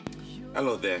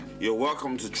Hello there. You're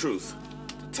welcome to Truth,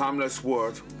 the timeless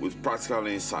word with practical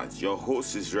insights. Your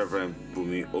host is Rev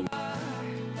Bunmi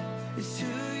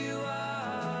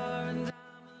Omidiran.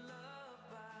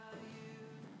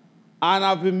 And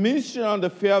I've been ministering on the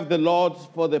fear of the Lord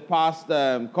for the past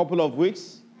couple of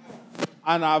weeks.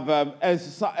 And I've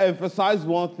emphasized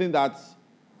one thing, that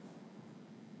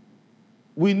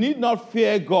we need not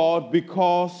fear God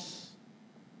because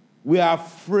we are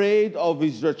afraid of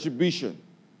his retribution,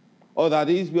 or that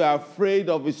is, we are afraid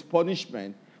of his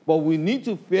punishment. But we need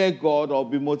to fear God or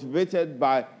be motivated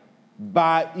by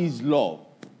his love.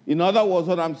 In other words,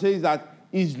 what I'm saying is that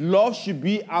his love should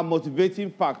be a motivating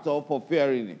factor for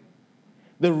fearing him.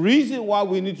 The reason why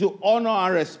we need to honor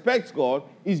and respect God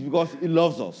is because he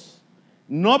loves us,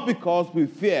 not because we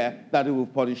fear that he will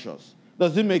punish us.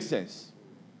 Does it make sense?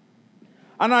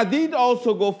 And I did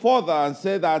also go further and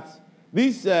say that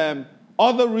these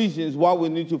other reasons why we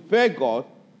need to fear God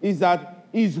is that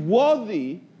he's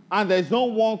worthy and there's no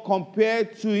one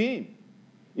compared to him.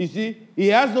 You see, he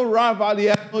has no rival, he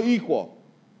has no equal.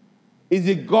 He's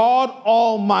a God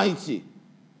Almighty.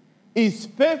 He's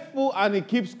faithful and he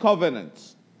keeps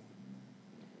covenants.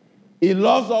 He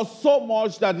loves us so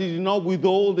much that he did not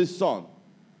withhold his son.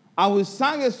 And we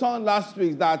sang a song last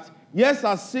week that, yes,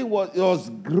 our sin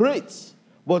was great,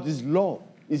 but his love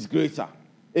is greater.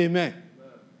 Amen.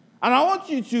 And I want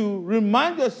you to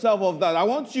remind yourself of that. I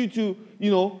want you to,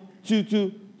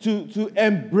 to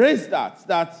embrace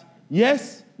that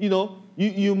yes,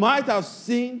 you might have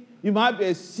sinned, you might be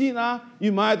a sinner,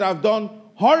 you might have done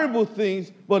horrible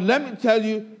things, but let me tell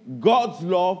you, God's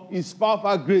love is far,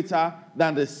 far greater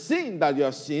than the sin that you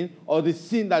have sinned or the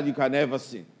sin that you can ever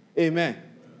sin. Amen.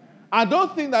 I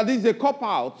don't think that this is a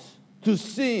cop-out to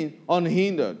sin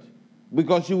unhindered,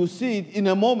 because you will see it in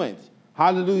a moment.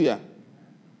 Hallelujah.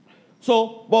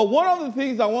 So, but one of the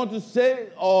things I want to say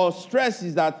or stress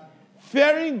is that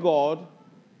fearing God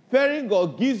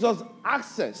gives us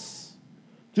access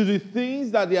to the things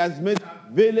that he has made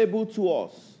available to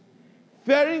us.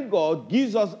 Fearing God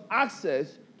gives us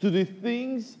access to the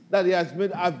things that he has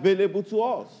made available to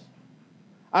us.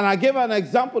 And I gave an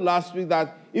example last week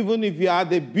that even if you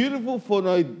had a beautiful phone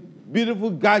or a beautiful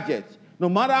gadget, no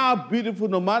matter how beautiful,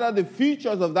 no matter the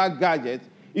features of that gadget,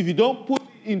 if you don't put it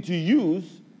into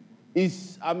use,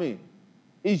 it's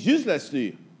useless to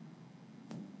you.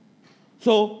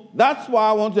 So that's why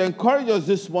I want to encourage us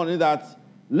this morning that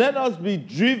let us be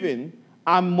driven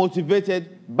and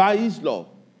motivated by his love.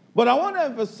 But I want to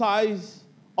emphasize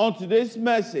on today's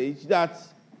message that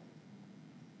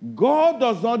God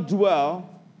does not dwell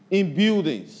in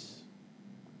buildings.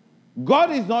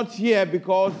 God is not here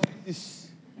because it's,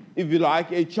 if you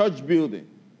like, a church building.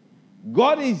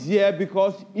 God is here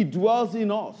because he dwells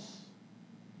in us.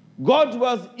 God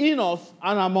dwells in us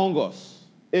and among us.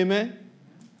 Amen?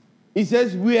 He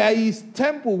says we are his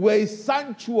temple, we are his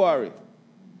sanctuary.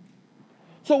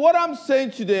 So what I'm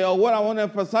saying today, or what I want to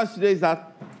emphasize today, is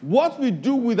that what we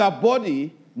do with our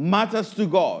body matters to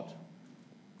God.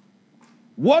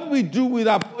 What we do with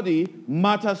our body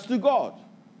matters to God.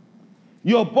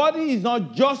 Your body is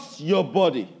not just your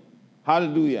body.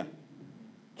 Hallelujah.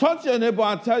 Touch your neighbor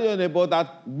and tell your neighbor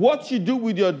that what you do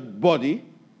with your body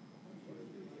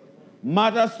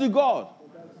matters to God,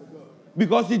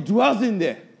 because he dwells in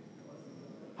there.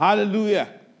 Hallelujah.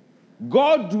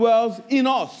 God dwells in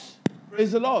us.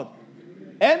 Praise the Lord.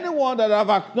 Anyone that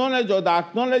have acknowledged or that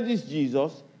acknowledges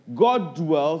Jesus, God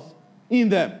dwells in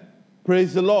them.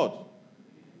 Praise the Lord.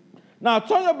 Now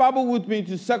turn your Bible with me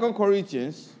to 2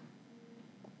 Corinthians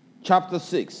chapter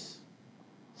 6.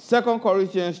 2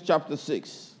 Corinthians chapter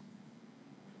 6.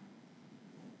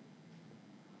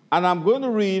 And I'm going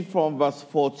to read from verse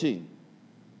 14.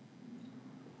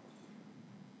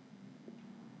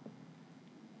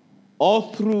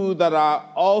 All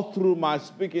through my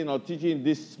speaking or teaching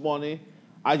this morning,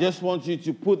 I just want you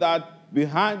to put that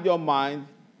behind your mind.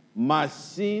 My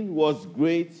sin was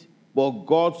great, but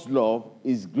God's love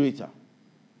is greater.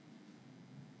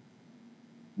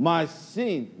 My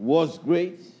sin was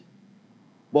great,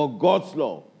 but God's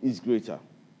love is greater.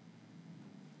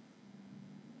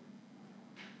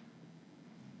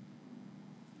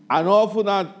 And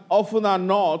often or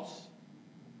not,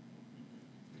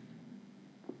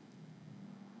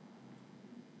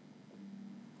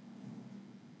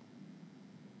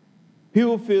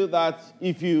 people feel that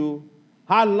if you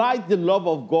highlight the love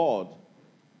of God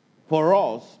for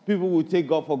us, people will take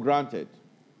God for granted.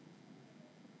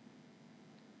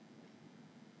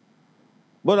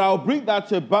 But I'll bring that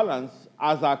to a balance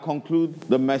as I conclude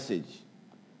the message.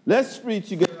 Let's read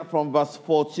together from verse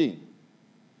 14.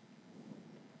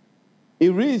 It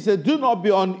reads, do not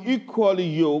be unequally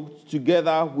yoked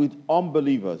together with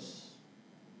unbelievers.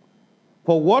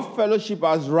 For what fellowship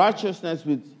has righteousness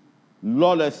with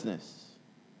lawlessness?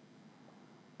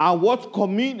 And what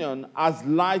communion has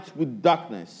light with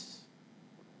darkness?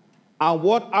 And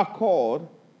what accord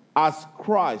has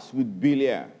Christ with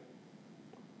Belial?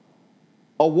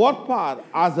 Or what part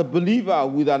has a believer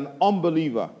with an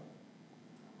unbeliever?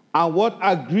 And what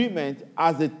agreement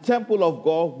has the temple of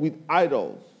God with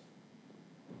idols?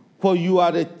 For you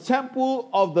are the temple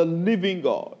of the living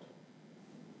God.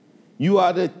 You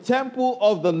are the temple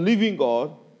of the living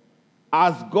God,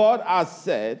 as God has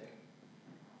said,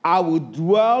 I will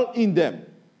dwell in them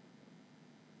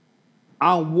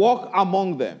and walk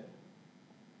among them.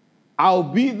 I will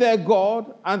be their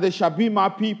God, and they shall be my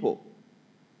people.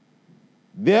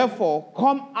 Therefore,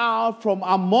 come out from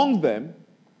among them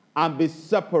and be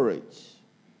separate,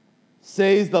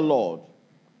 says the Lord.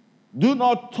 Do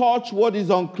not touch what is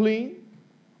unclean,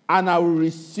 and I will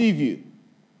receive you.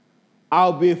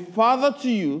 I'll be a father to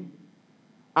you,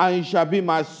 and you shall be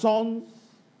my sons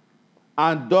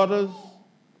and daughters,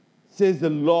 says the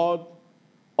Lord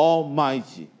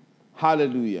Almighty.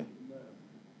 Hallelujah. Amen.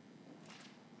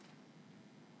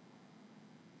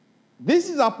 This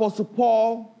is Apostle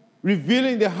Paul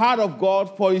revealing the heart of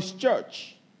God for his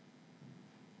church.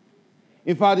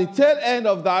 In fact, the tail end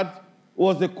of that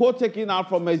was the quote taken out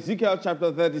from Ezekiel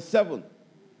chapter 37.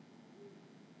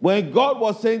 When God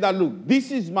was saying that, look, this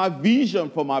is my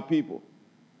vision for my people.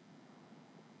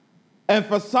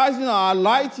 Emphasizing or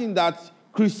highlighting that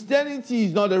Christianity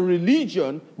is not a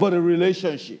religion, but a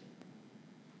relationship.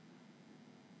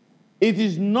 It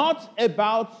is not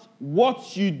about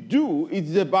what you do, it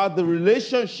is about the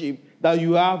relationship that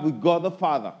you have with God the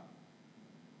Father.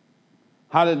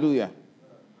 Hallelujah.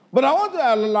 But I want to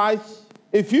highlight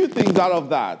a few things out of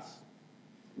that.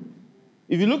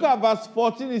 If you look at verse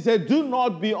 14, it says, do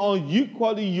not be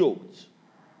unequally yoked.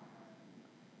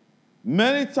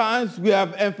 Many times we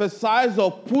have emphasized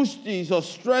or pushed this or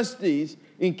stressed this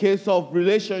in case of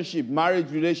relationship,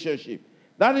 marriage relationship.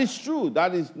 That is true.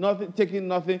 That is nothing, taking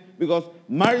nothing, because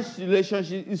marriage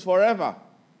relationship is forever,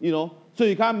 So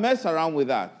you can't mess around with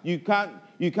that. You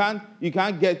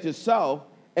can't get yourself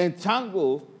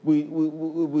entangled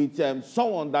with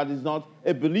someone that is not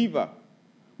a believer.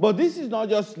 But this is not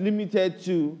just limited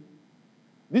to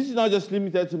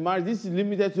marriage. This is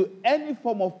limited to any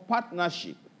form of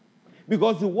partnership.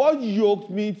 Because the word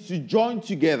yoked means to join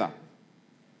together.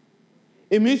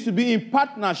 It means to be in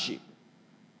partnership.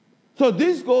 So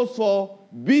this goes for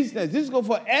business. This goes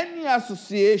for any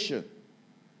association.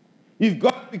 You've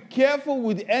got to be careful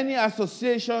with any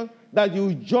association that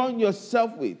you join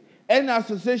yourself with. Any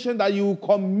association that you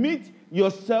commit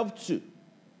yourself to.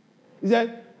 He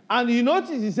said, and you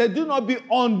notice, he said, do not be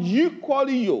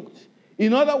unequally yoked.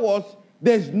 In other words,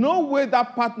 there's no way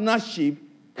that partnership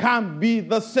can be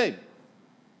the same.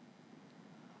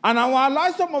 And I will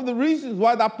highlight some of the reasons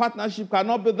why that partnership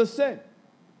cannot be the same.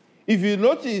 If you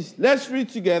notice, let's read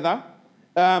together.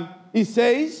 It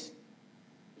says,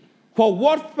 for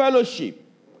what fellowship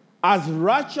has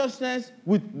righteousness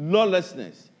with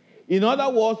lawlessness? In other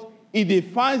words, it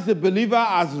defines the believer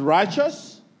as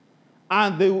righteous,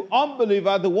 and the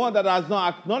unbeliever, the one that has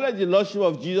not acknowledged the lordship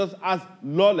of Jesus, as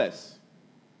lawless.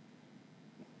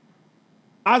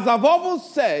 As I've often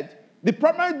said, the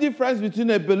primary difference between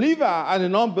a believer and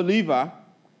an unbeliever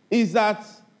is that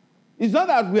it's not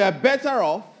that we are better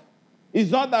off. It's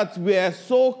not that we are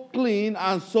so clean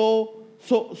and so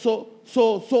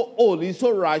holy,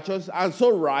 so righteous and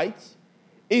so right.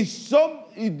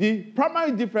 The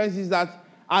primary difference is that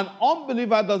an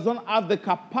unbeliever does not have the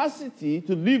capacity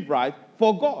to live right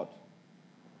for God.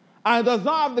 And does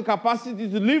not have the capacity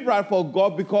to live right for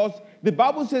God because the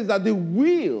Bible says that the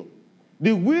will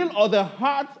or the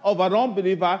heart of an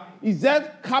unbeliever is held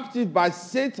captive by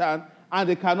Satan, and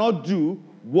they cannot do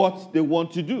what they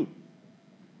want to do.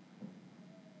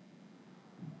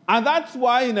 And that's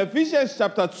why in Ephesians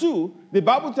chapter 2, the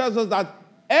Bible tells us that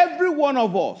every one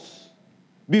of us,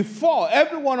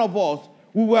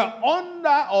 we were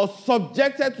under or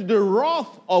subjected to the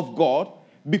wrath of God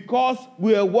because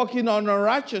we are working on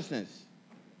unrighteousness.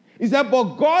 He said,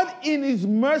 but God in his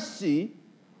mercy,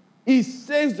 he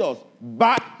saves us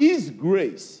by his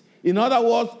grace. In other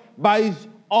words, by his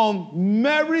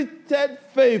unmerited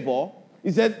favor,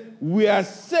 he said, we are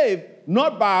saved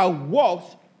not by our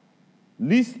works,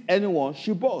 lest anyone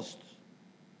should boast.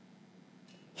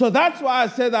 So that's why I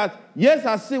said that, yes,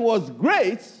 our sin was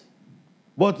great,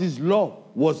 but his love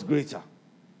was greater.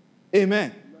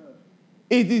 Amen.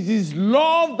 It is his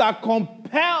love that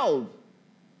compelled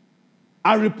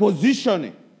a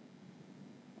repositioning.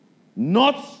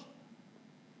 not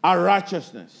our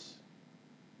righteousness.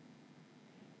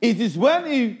 It is when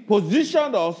he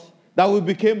positioned us that we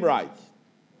became right.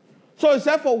 So he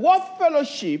said, for what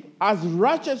fellowship has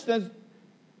righteousness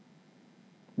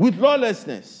with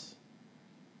lawlessness?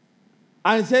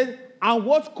 And he said, and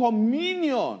what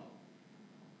communion?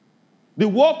 The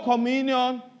word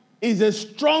communion is a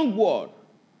strong word.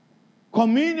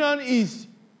 Communion is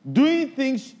doing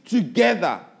things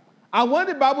together. And when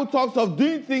the Bible talks of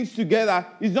doing things together,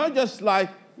 it's not just like,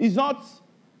 it's not,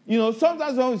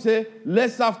 sometimes when we say,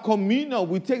 let's have communion,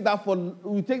 we take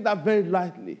that very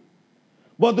lightly.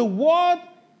 But the word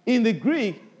in the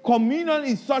Greek, communion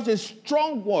is such a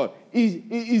strong word.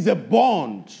 Is a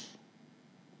bond.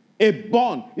 A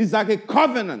bond. It's like a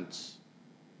covenant.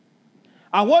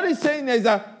 And what he's saying is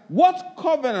that what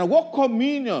covenant, what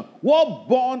communion, what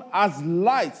bond has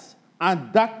light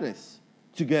and darkness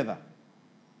together?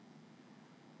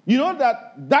 You know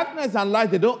that darkness and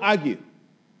light, they don't argue.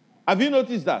 Have you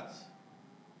noticed that?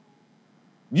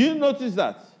 Do you notice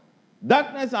that?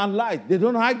 Darkness and light, they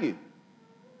don't argue.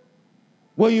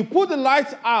 When you put the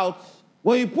lights out,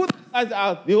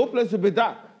 the whole place will be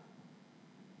dark.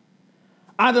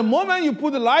 At the moment you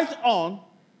put the lights on,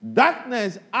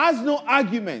 darkness has no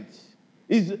argument.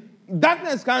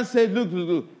 Darkness can't say,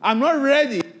 look, I'm not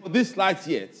ready for this light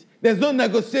yet. There's no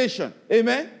negotiation.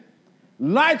 Amen?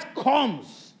 Light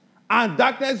comes, and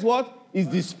darkness what? Is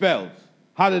dispelled.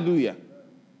 Hallelujah.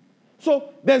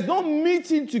 So there's no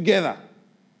meeting together.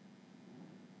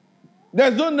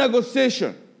 There's no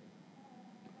negotiation.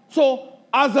 So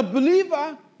as a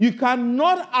believer, you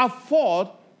cannot afford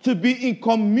to be in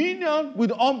communion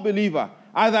with unbeliever,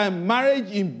 either in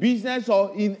marriage, in business,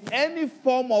 or in any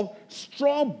form of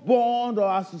strong bond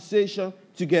or association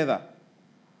together.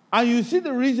 And you see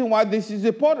the reason why this is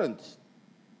important.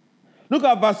 Look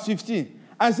at verse 15.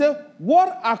 I say,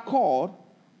 what accord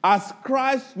has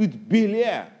Christ with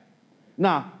Belial?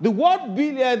 Now, the word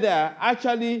Belial there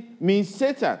actually means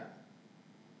Satan.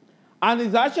 And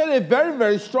it's actually a very,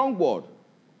 very strong word.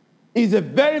 It's a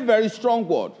very, very strong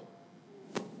word.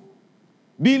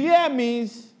 Belial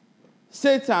means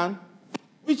Satan,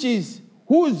 which is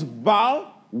who is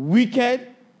vile, wicked,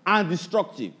 and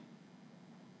destructive.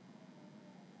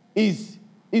 Is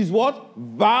what?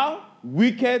 Vile,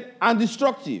 wicked, and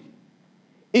destructive.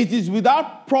 It is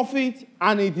without profit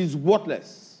and it is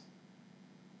worthless.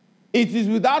 It is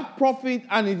without profit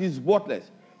and it is worthless.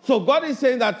 So God is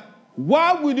saying that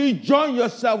why would you join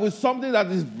yourself with something that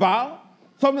is vile,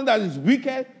 something that is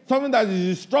wicked, something that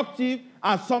is destructive,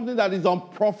 and something that is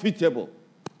unprofitable?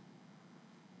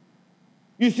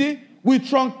 You see, we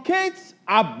truncate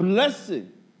our blessing.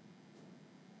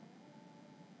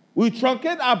 We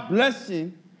truncate our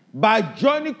blessing by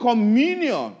joining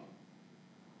communion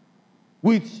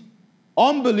with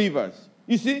unbelievers.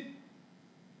 You see,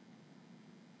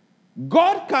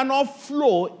 God cannot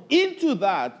flow into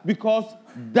that because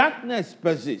darkness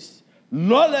persists,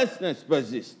 lawlessness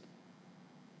persists.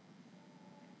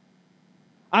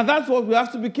 And that's what we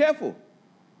have to be careful.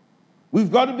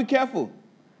 We've got to be careful.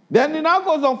 Then it now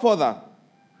goes on further.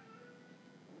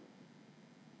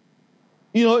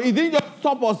 It didn't just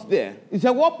stop us there. He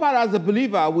said, what part as a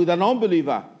believer with an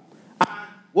unbeliever? And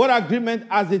what agreement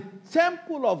as a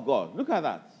temple of God? Look at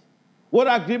that. What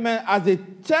agreement as a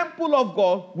temple of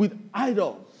God with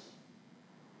idols?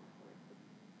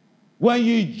 When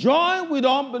you join with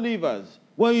unbelievers,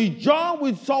 when you join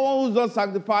with someone who's not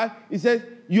sanctified, he says,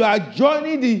 you are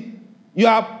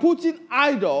putting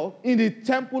idol in the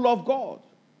temple of God.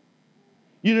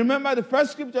 You remember the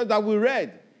first scripture that we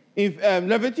read in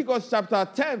Leviticus chapter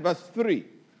 10, verse 3.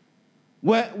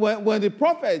 When the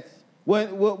prophets,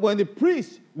 when the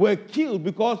priests were killed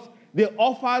because they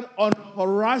offered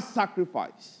unauthorized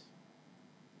sacrifice.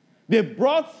 They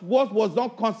brought what was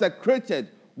not consecrated,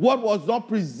 what was not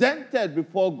presented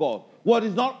before God, what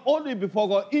is not only before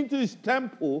God, into his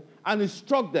temple, and he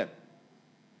struck them.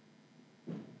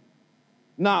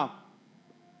 Now,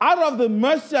 out of the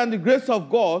mercy and the grace of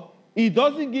God, he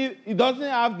doesn't do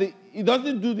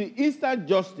the instant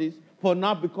justice for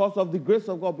now because of the grace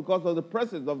of God, because of the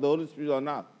presence of the Holy Spirit on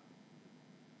earth.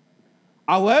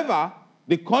 However,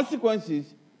 the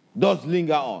consequences does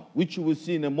linger on, which you will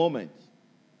see in a moment.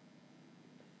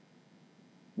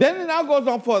 Then it now goes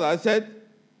on further. I said,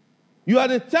 you are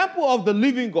the temple of the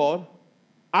living God.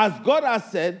 As God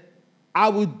has said, I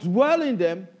will dwell in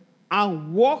them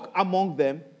and walk among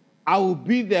them. I will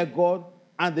be their God,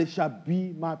 and they shall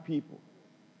be my people.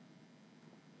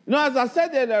 As I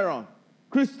said earlier on,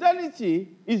 Christianity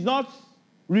is not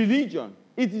religion.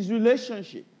 It is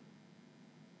relationship.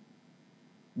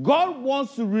 God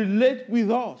wants to relate with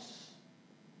us.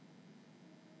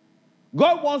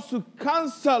 God wants to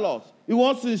counsel us. He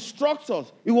wants to instruct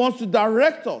us. He wants to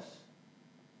direct us.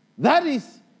 That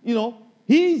is,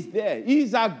 He is there. He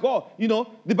is our God.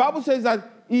 The Bible says that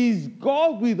He is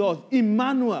God with us,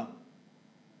 Emmanuel.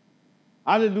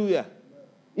 Hallelujah.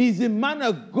 He is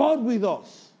Emmanuel, God with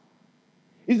us.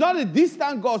 He's not a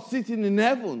distant God sitting in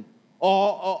heaven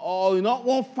or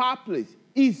one far place.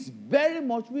 He's very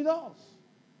much with us.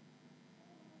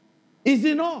 He's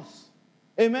in us.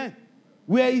 Amen.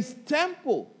 We are His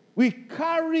temple. We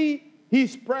carry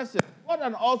His presence. What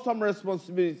an awesome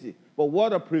responsibility, but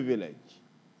what a privilege.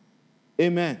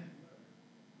 Amen.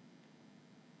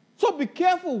 So be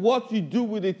careful what you do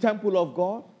with the temple of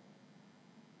God.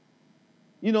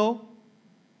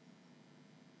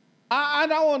 I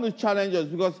don't want to challenge us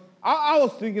because I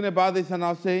was thinking about this and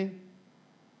I was saying,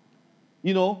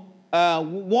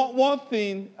 one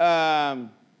thing,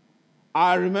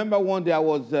 I remember one day I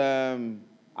was,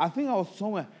 I think I was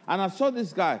somewhere, and I saw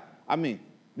this guy.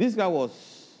 This guy was,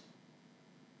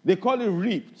 they call it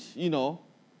ripped,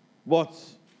 but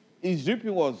his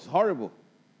ripping was horrible.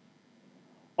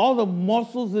 All the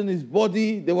muscles in his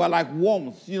body, they were like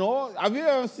worms, Have you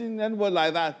ever seen anybody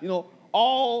like that?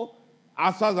 All,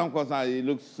 as far as I'm concerned, it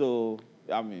looks so,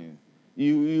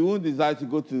 you won't desire to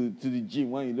go to the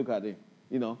gym when you look at it,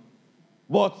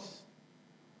 But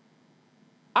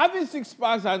having 6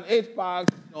 packs and 8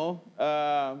 packs,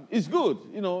 it's good.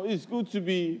 It's good to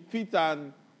be fit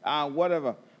and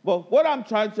whatever. But what I'm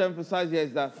trying to emphasize here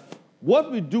is that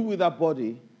what we do with our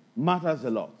body matters a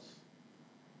lot.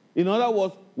 In other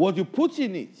words, what you put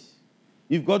in it,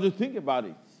 you've got to think about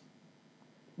it.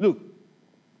 Look,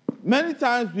 many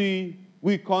times we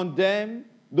condemn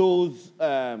those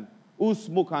who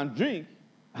smoke and drink.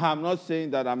 I'm not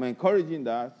saying that I'm encouraging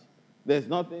that. There's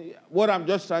nothing. What I'm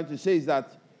just trying to say is that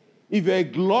if you're a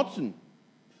glutton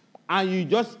and you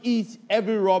just eat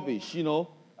every rubbish,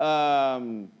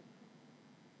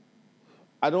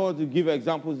 I don't want to give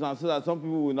examples now so that some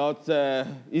people will not,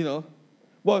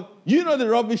 But the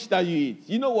rubbish that you eat.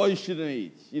 You know what you shouldn't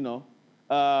eat,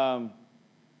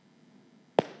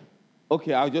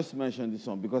 Okay, I'll just mention this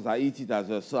one because I eat it as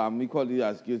well, so I'm equally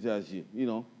as guilty as you,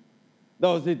 There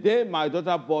was a day my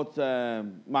daughter bought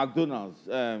McDonald's.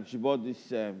 She bought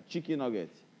this chicken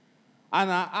nugget.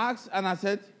 And I asked, and I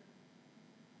said,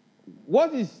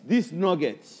 what is this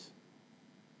nugget?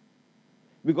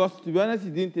 Because, to be honest,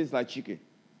 it didn't taste like chicken.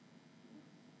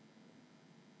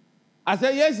 I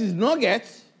said, yes, it's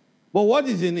nuggets, but what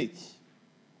is in it?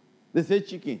 They said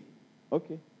chicken.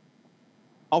 Okay.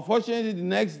 Unfortunately, the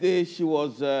next day, she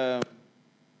was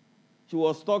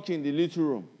stuck in the little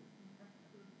room.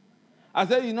 I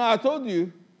said, I told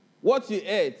you what you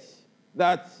ate,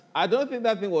 that I don't think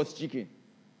that thing was chicken.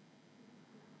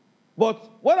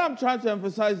 But what I'm trying to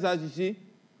emphasize is that, you see,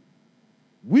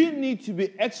 we need to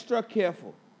be extra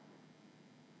careful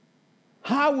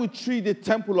how we treat the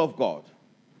temple of God.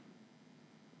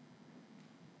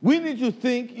 We need to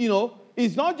think,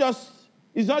 it's not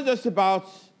just about,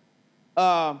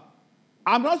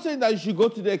 I'm not saying that you should go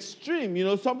to the extreme.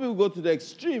 Some people go to the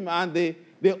extreme and they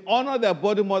honor their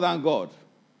body more than God.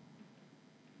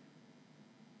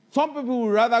 Some people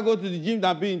would rather go to the gym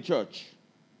than be in church.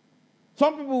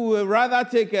 Some people would rather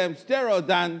take steroids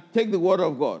than take the word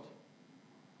of God.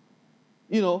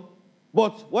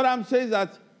 But what I'm saying is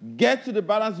that get to the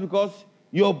balance because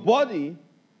your body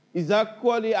is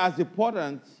equally as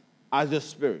important as your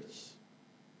spirit.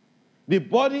 The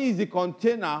body is the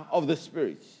container of the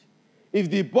spirit. If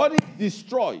the body is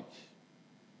destroyed,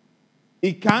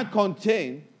 it can't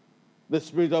contain the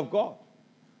Spirit of God.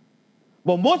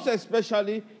 But most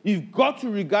especially, you've got to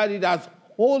regard it as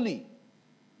holy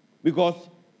because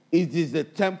it is the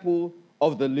temple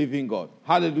of the living God.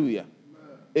 Hallelujah.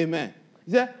 Amen.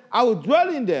 He said, I will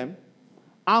dwell in them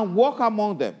and walk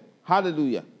among them.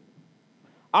 Hallelujah.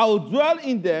 I will dwell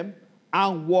in them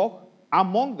and walk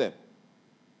among them.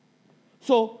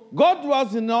 So God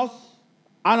dwells in us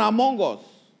and among us.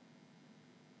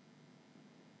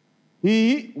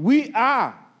 We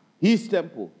are His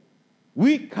temple.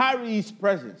 We carry His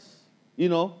presence.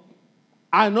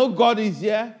 I know God is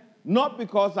here, not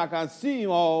because I can see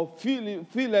Him or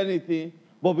feel anything,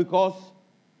 but because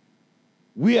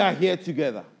we are here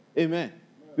together. Amen.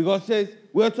 Because it says,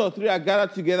 where two or three are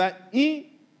gathered together in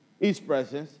His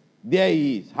presence, there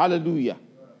He is. Hallelujah.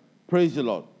 Praise the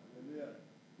Lord.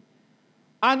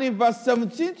 And in verse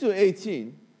 17 to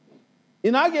 18, He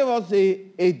now gave us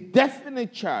a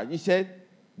definite charge. He said,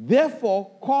 therefore,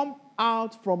 come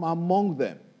out from among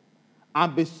them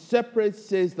and be separate,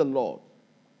 says the Lord.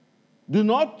 Do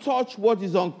not touch what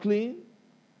is unclean,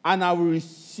 and I will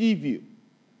receive you.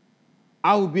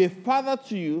 I will be a father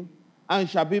to you, and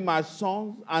shall be my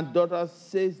sons and daughters,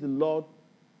 says the Lord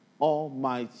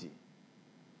Almighty.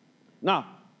 Now,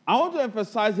 I want to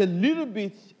emphasize a little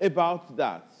bit about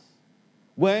that.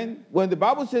 When the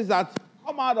Bible says that,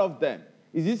 come out of them,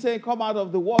 is it saying come out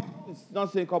of the world? It's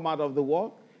not saying come out of the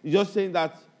world. It's just saying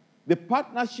that the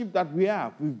partnership that we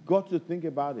have, we've got to think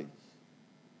about it.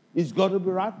 It's got to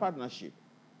be right partnership.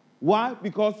 Why?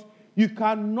 Because you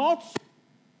cannot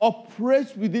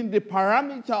operate within the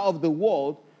parameter of the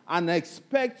world and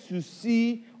expect to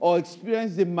see or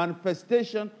experience the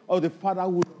manifestation of the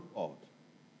fatherhood of God.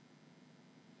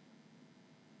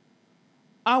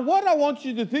 And what I want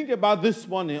you to think about this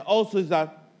morning also is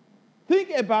that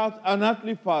think about an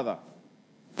earthly father.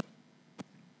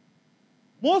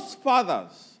 Most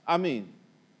fathers, all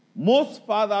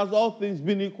things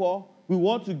being equal, we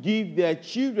want to give their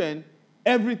children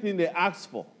everything they ask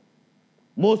for.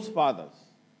 Most fathers.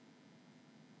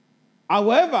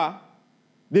 However,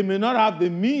 they may not have the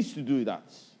means to do that.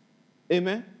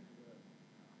 Amen?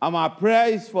 And my prayer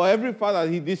is for every father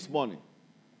here this morning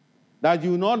that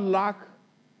you will not lack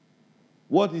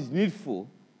what is needful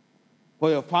for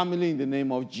your family in the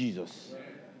name of Jesus. Amen.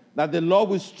 That the Lord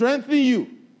will strengthen you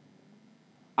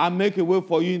and make a way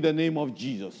for you in the name of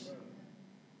Jesus. Amen.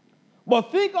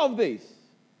 But think of this.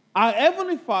 Our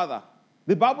Heavenly Father,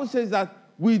 the Bible says that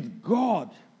with God,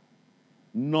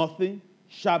 nothing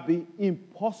shall be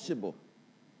impossible.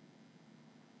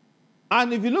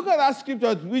 And if you look at that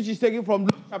scripture, which is taken from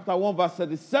Luke chapter 1, verse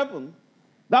 37,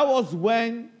 that was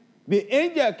when the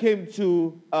angel came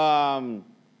to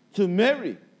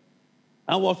Mary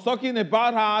and was talking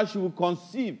about how she would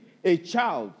conceive a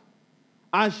child.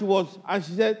 And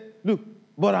she said, look,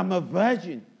 but I'm a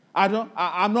virgin.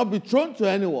 I'm not betrothed to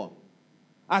anyone.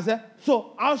 I said,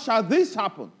 so how shall this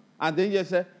happen? And the angel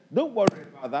said, don't worry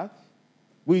about that.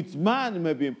 With man it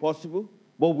may be impossible,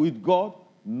 but with God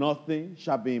nothing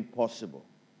shall be impossible.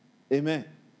 Amen.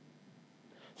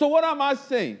 So what am I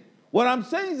saying? What I'm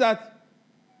saying is that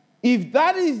if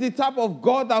that is the type of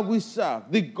God that we serve,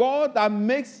 the God that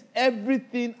makes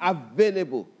everything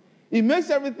available, He makes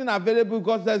everything available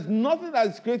because there's nothing that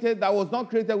is created that was not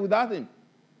created without Him.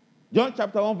 John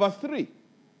chapter 1 verse 3.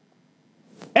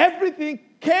 Everything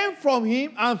came from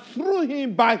Him and through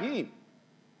Him by Him.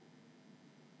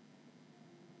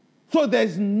 So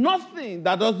there's nothing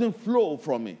that doesn't flow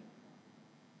from Him.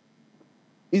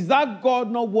 Is that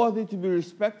God not worthy to be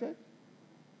respected?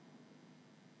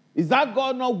 Is that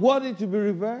God not worthy to be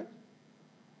revered?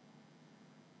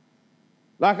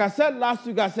 Like I said last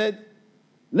week, I said,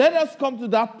 let us come to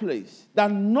that place that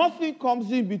nothing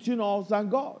comes in between us and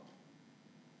God.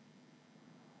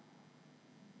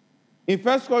 In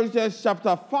 1 Corinthians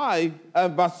chapter 5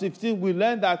 and verse 15, we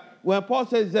learn that when Paul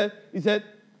says, he said,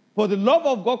 for the love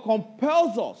of God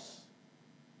compels us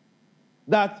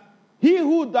that He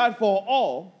who died for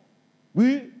all,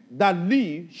 we that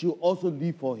live should also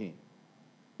live for Him.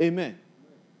 Amen.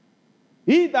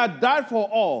 He that died for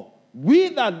all, we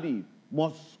that live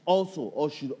must also or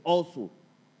should also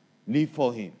live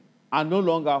for Him and no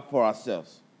longer for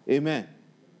ourselves. Amen.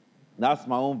 That's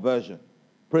my own version.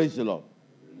 Praise the Lord.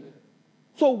 Amen.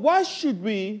 So why should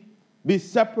we be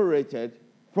separated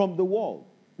from the world?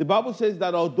 The Bible says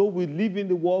that although we live in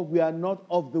the world, we are not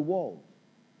of the world.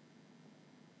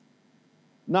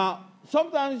 Now,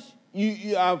 sometimes,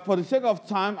 for the sake of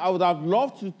time, I would have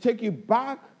loved to take you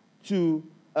back to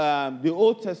the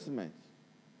Old Testament.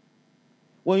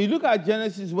 When you look at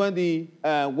Genesis, when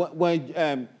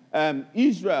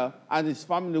Israel and his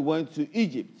family went to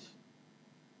Egypt,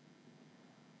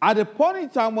 at the point in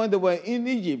time when they were in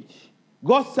Egypt,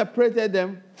 God separated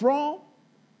them from,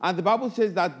 and the Bible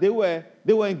says that they were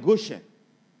in Goshen.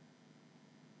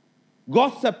 God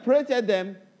separated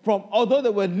them from, although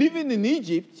they were living in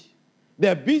Egypt,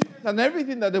 their business and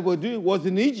everything that they were doing was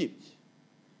in Egypt.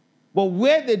 But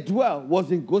where they dwelt was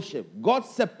in Goshen. God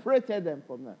separated them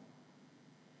from them.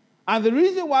 And the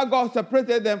reason why God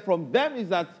separated them from them is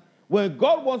that when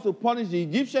God wants to punish the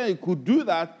Egyptians, He could do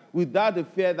that without the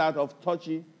fear of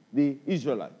touching the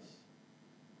Israelites.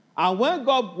 And when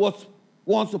God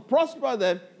wants to prosper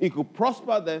them, He could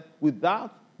prosper them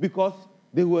because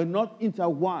they were not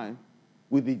intertwined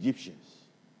with the Egyptians.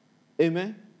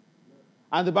 Amen?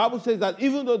 And the Bible says that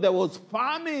even though there was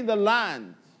famine in the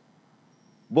land,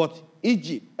 but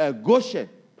Goshen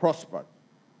prospered.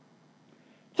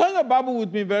 Turn your Bible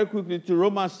with me very quickly to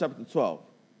Romans chapter 12.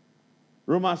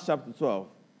 Romans chapter 12.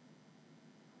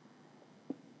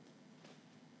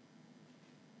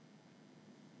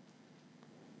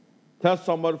 Tell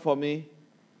somebody for me,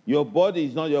 your body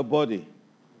is not your body,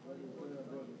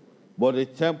 but a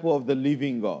temple of the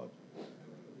living God.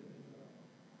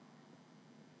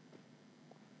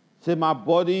 Say, my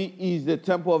body is the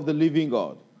temple of the living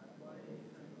God.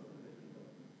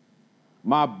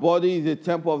 My body is the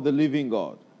temple of the living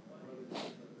God.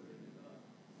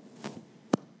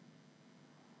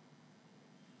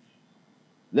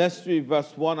 Let's read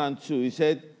verse 1 and 2. He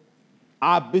said,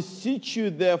 I beseech you,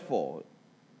 therefore.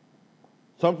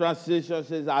 Some translation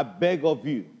says, I beg of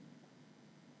you.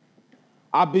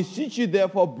 I beseech you,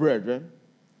 therefore, brethren,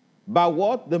 by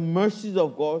what? The mercies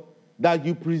of God, that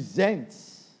you present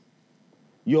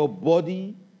your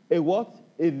body a what?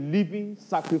 A living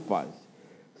sacrifice.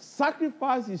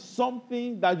 Sacrifice is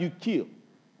something that you kill.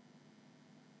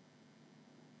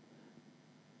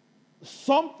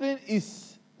 Something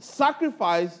is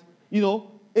sacrifice,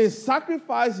 a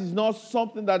sacrifice is not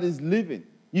something that is living.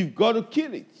 You've got to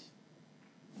kill it.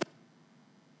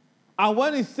 And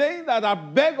when he's saying that I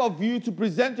beg of you to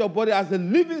present your body as a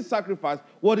living sacrifice,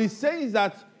 what he's saying is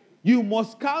that you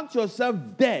must count yourself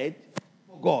dead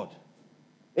for God.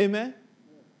 Amen?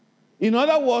 In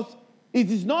other words,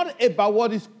 it is not about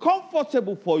what is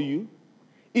comfortable for you.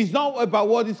 It's not about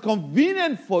what is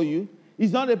convenient for you.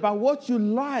 It's not about what you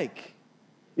like.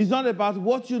 It's not about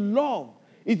what you love.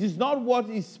 It is not what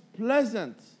is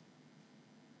pleasant.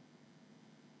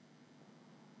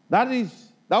 That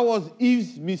was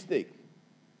Eve's mistake.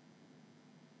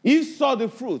 Eve saw the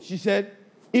fruit. She said,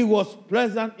 it was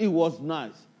pleasant, it was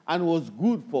nice, and was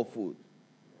good for food.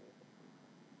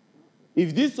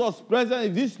 If this was pleasant,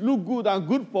 if this looked good and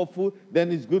good for food,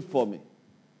 then it's good for me.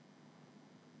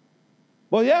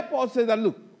 But here Paul says that,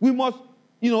 look, we must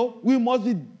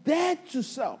be dead to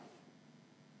self.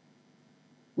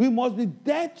 We must be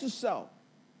dead to self.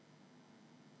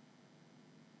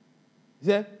 He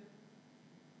said,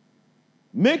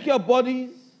 make your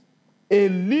bodies a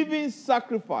living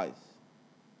sacrifice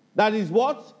that is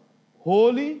what?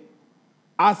 Holy,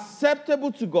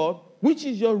 acceptable to God, which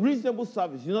is your reasonable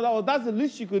service. You know, that's the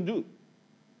least you can do.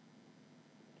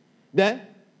 Then,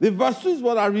 the verse 2 is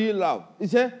what I really love. He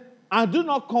said, and do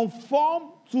not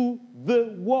conform to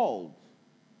the world.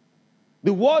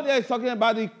 The world there is talking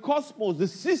about the cosmos, the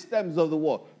systems of the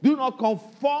world. Do not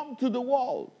conform to the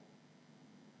world.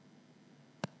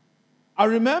 I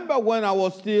remember when I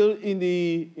was still in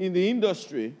the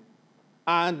industry,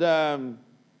 and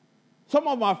some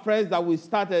of my friends that we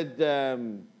started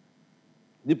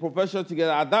the profession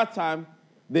together, at that time,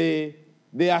 they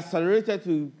accelerated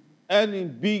to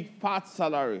earning big, fat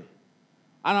salary.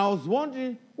 And I was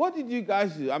wondering, what did you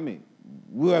guys do? I mean,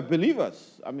 we were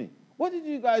believers. I mean, what did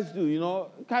you guys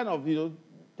do?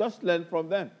 Just learn from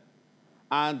them.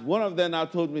 And one of them now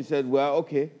told me, said, well,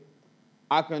 okay,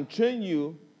 I can train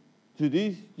you to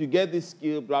get this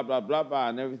skill, blah, blah, blah, blah,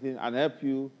 and everything, and help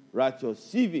you write your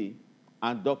CV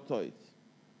and doctor it.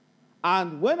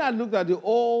 And when I looked at the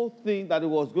whole thing that it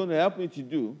was going to help me to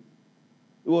do,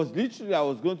 it was literally I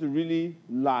was going to really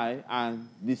lie and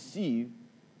deceive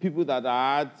people that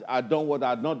I had done what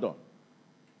I had not done.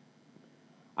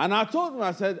 And I told him,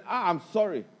 I said, I'm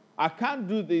sorry, I can't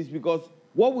do this because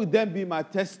what would then be my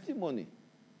testimony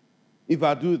if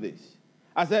I do this?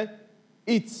 I said,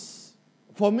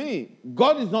 for me,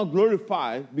 God is not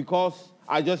glorified because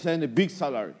I just earned a big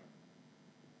salary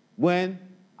when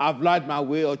I've lied my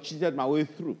way or cheated my way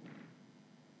through.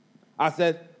 I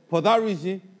said, for that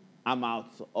reason, I'm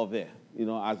out of there,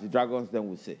 as the dragons then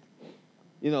would say.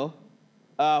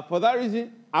 For that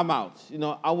reason, I'm out.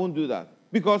 I won't do that.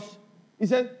 Because he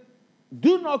said,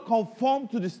 do not conform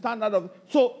to the standard of...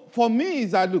 So for me,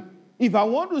 is that, look, if I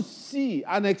want to see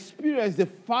and experience the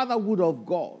fatherhood of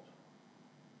God,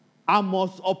 I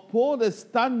must uphold a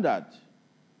standard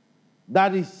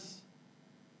that is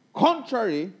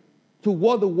contrary to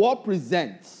what the world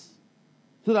presents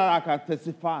so that I can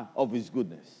testify of his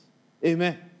goodness.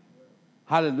 Amen.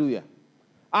 Hallelujah.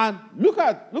 And look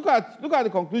at the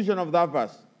conclusion of that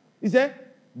verse. He said,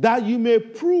 that you may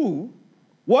prove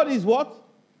what is what?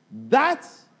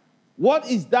 What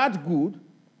is that good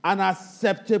and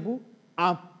acceptable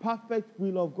and perfect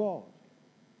will of God.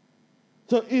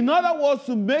 So in other words,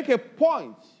 to make a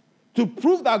point, to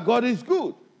prove that God is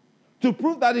good, to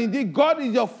prove that indeed God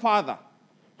is your Father,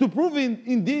 to prove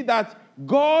indeed that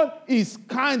God is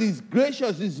kind, is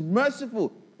gracious, is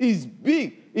merciful, is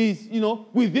big, is,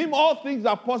 with him all things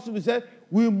are possible. He said,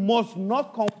 we must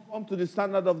not conform to the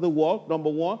standard of the world, number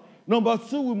one. Number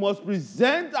two, we must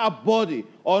present our body,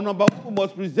 or number one, we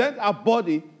must present our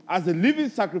body as a living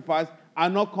sacrifice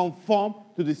and not conform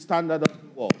to the standard of the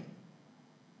world.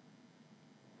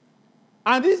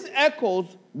 And this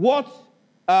echoes what,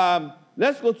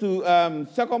 let's go to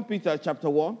 2 Peter chapter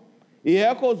 1. It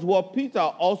echoes what Peter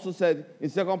also said in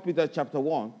 2 Peter chapter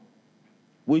 1,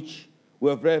 which we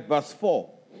have read verse 4.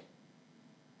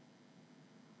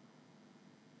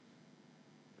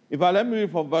 If I let me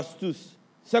read from verse 2,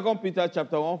 2 Peter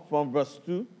chapter 1 from verse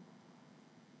 2.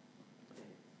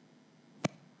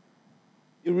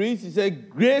 It reads, it says,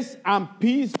 grace and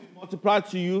peace be multiplied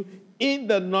to you in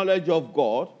the knowledge of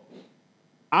God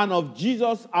and of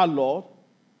Jesus our Lord,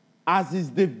 as his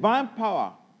divine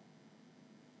power.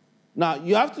 Now,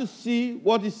 you have to see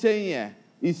what he's saying here.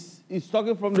 He's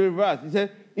talking from the reverse. He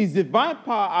said, his divine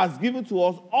power has given to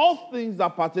us all things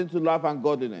that pertain to life and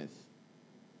godliness,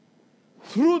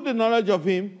 through the knowledge of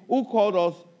him who called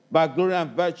us by glory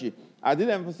and virtue. I did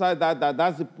emphasize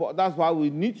that's why we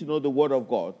need to know the word of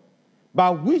God, by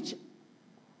which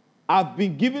have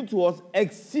been given to us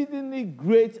exceedingly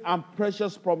great and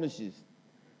precious promises,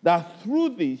 that through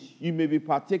this you may be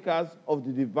partakers of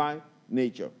the divine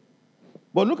nature.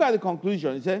 But look at the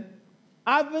conclusion. It said,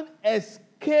 having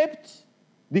escaped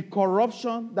the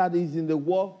corruption that is in the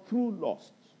world through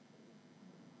lust.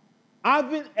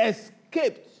 Having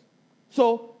escaped.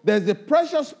 So there's the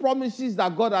precious promises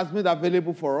that God has made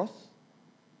available for us,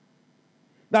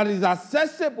 that is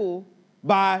accessible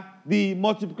by the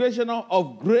multiplication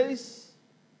of grace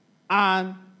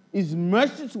and his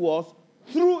mercy to us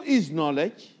through his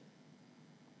knowledge.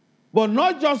 But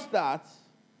not just that,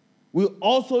 we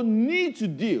also need to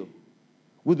deal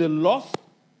with the loss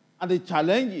and the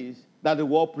challenges that the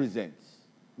world presents.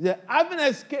 They haven't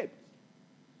escaped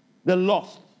the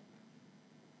loss.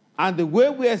 And the way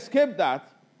we escape that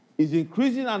is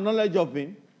increasing our knowledge of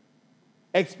him,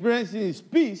 experiencing his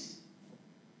peace,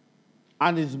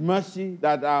 and his mercy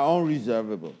that are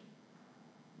unreservable.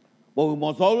 But we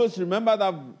must always remember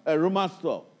that Romans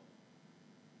 12,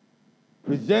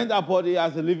 present our body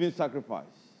as a living sacrifice.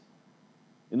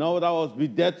 In other words, be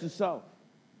dead to self.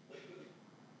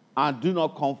 And do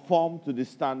not conform to the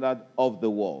standard of the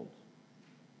world.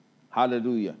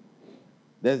 Hallelujah.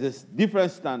 There's this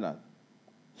different standard.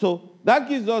 So that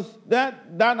gives us,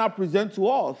 that now presents to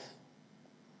us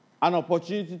an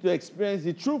opportunity to experience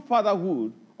the true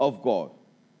fatherhood of God.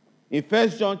 In 1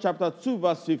 John chapter 2,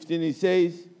 verse 15, it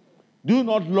says, do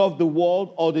not love the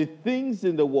world or the things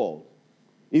in the world.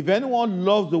 If anyone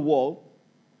loves the world,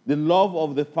 the love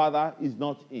of the Father is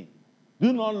not in.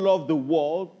 Do not love the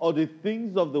world or the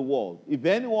things of the world. If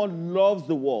anyone loves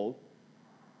the world,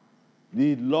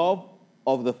 the love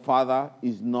of the Father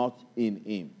is not in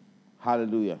him.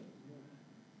 Hallelujah.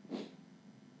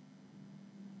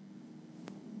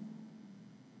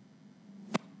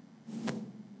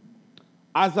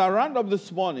 As I round up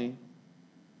this morning,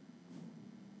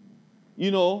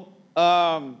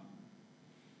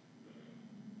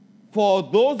 for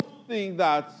those who think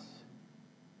that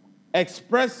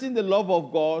expressing the love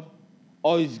of God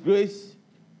or his grace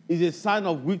is a sign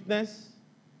of weakness,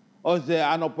 or is there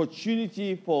an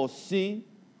opportunity for sin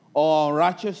or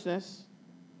unrighteousness?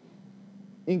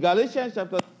 In Galatians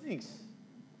chapter 6,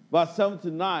 verse 7 to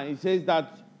 9, it says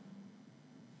that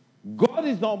God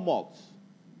is not mocked.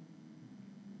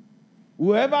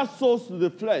 Whoever sows to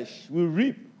the flesh will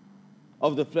reap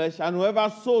of the flesh, and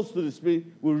whoever sows to the Spirit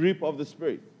will reap of the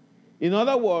Spirit. In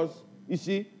other words, you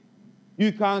see,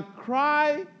 you can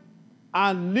cry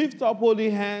and lift up holy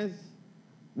hands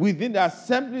within the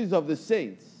assemblies of the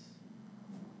saints.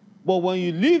 But when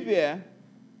you live here,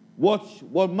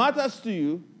 what matters to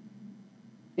you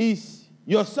is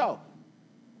yourself.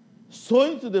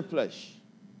 Sowing to the flesh.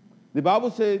 The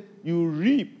Bible says you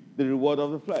reap the reward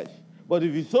of the flesh. But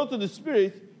if you sow to the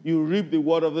Spirit, you reap the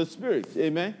word of the Spirit.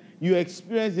 Amen? You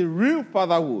experience the real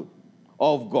fatherhood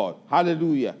of God.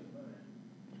 Hallelujah.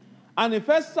 And in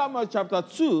 1 Samuel chapter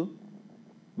 2,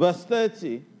 verse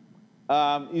 30,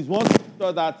 is one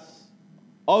scripture that's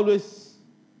always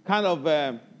kind of,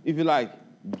 if you like,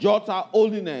 jot our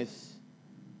holiness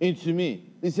into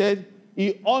me. He said,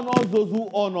 he honors those who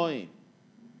honor him,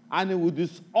 and he will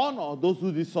dishonor those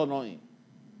who dishonor him.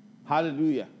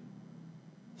 Hallelujah.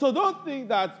 So don't think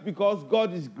that because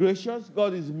God is gracious,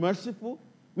 God is merciful,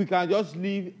 we can just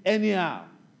live anyhow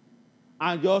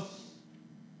and just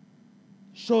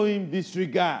show him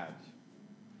disregard.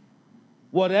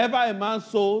 Whatever a man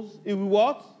sows, he will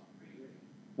what?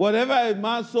 Whatever a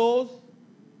man sows,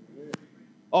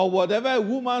 or whatever a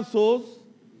woman sows,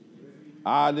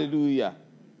 hallelujah.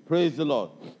 Praise the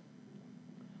Lord.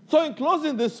 So in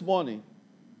closing this morning,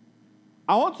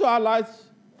 I want to highlight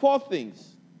 4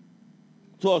 things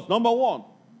to us. Number 1,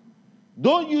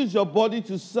 don't use your body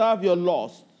to serve your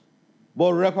lust,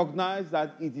 but recognize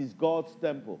that it is God's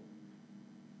temple.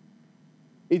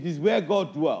 It is where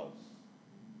God dwells.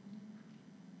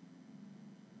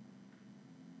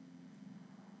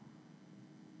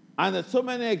 And there's so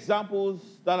many examples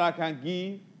that I can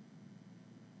give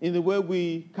in the way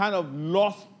we kind of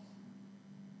lost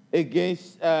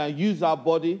against use our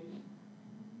body.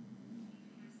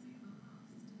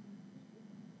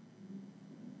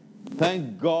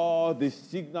 Thank God the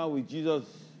signal with Jesus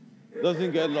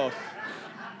doesn't get lost.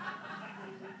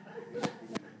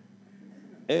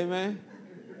 Amen.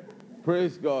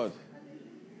 Praise God.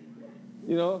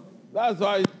 You know, that's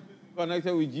why you're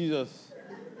connected with Jesus.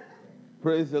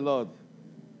 Praise the Lord.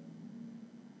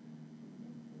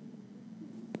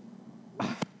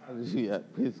 Hallelujah.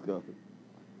 Praise God.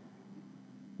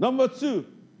 Number 2,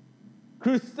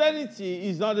 Christianity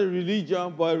is not a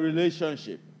religion but a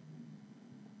relationship.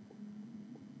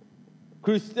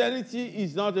 Christianity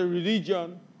is not a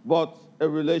religion but a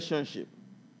relationship.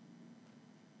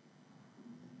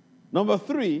 Number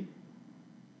 3,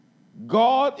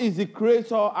 God is the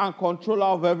creator and controller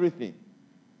of everything.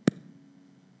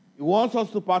 He wants us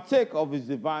to partake of his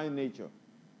divine nature.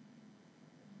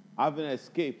 Having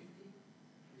escaped.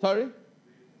 Sorry?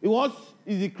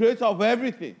 He's the creator of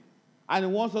everything. And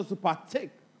he wants us to partake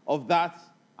of that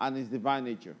and his divine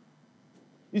nature.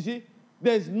 You see,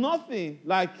 there's nothing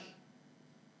like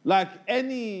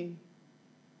any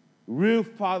real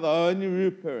father or any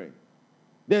real parent.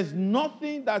 There's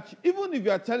nothing that, even if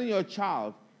you are telling your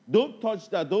child, don't touch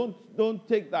that, don't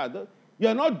take that.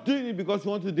 You're not doing it because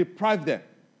you want to deprive them.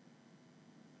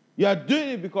 You are doing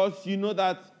it because you know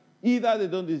that either they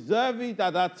don't deserve it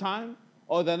at that time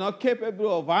or they're not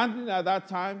capable of handling it at that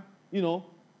time. You know,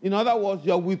 in other words,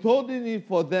 you're withholding it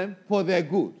for them for their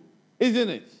good, isn't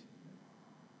it?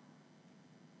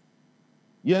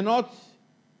 You're not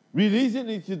releasing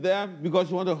it to them because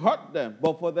you want to hurt them,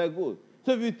 but for their good.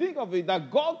 So if you think of it,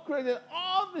 that God created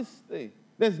all these things,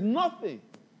 there's nothing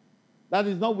that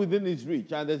is not within his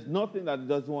reach, and there's nothing that he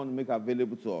doesn't want to make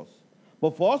available to us.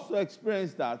 But for us to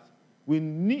experience that, we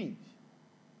need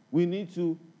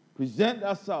to present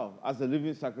ourselves as a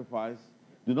living sacrifice.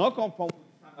 Do not conform to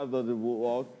the standards of the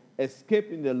world,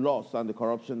 escaping the loss and the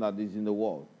corruption that is in the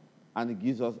world. And it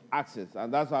gives us access.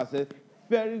 And that's why I said,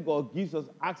 fearing God gives us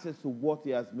access to what he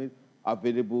has made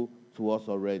available to us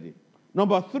already.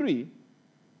 Number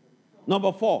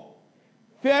 4,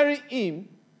 fearing him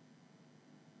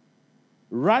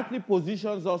rightly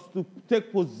positions us to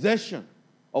take possession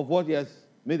of what he has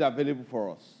made available for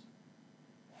us.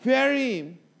 Fearing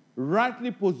him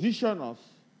rightly positions us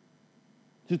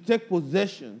to take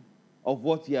possession of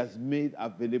what he has made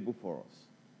available for us.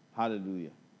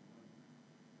 Hallelujah.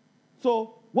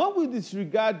 So when we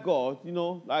disregard God,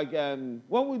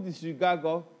 when we disregard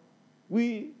God,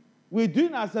 we're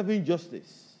doing ourselves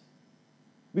injustice.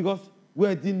 Because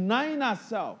we're denying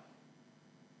ourselves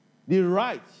the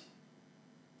right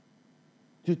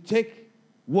to take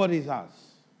what is ours.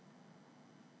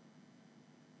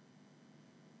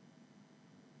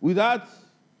 Without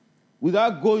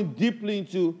going deeply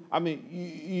into,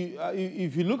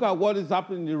 if you look at what is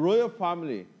happening in the royal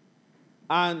family,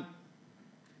 and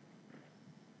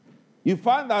you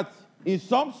find that in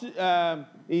some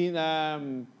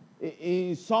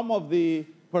of the,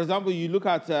 for example, you look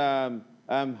at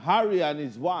Harry and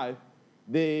his wife,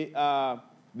 they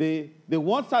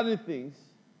want certain things,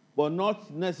 but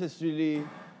not necessarily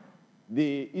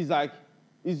this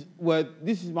is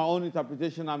my own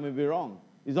interpretation, I may be wrong.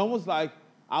 It's almost like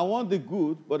I want the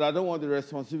good, but I don't want the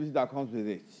responsibility that comes with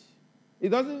it. It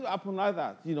doesn't happen like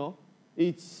that,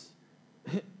 It's,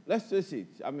 let's face it,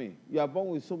 you are born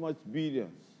with so much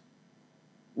billions,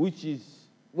 which is,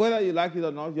 whether you like it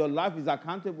or not, your life is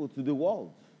accountable to the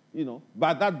world,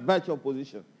 by that virtual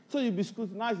position. So you'll be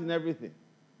scrutinized in everything,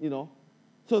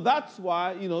 So that's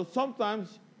why,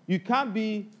 sometimes you can't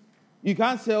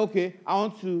say, okay,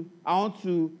 I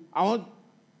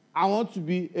want to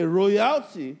be a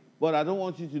royalty, but I don't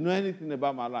want you to know anything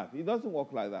about my life. It doesn't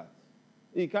work like that.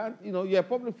 You can't, you're a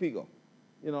public figure.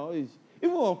 Even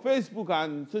on Facebook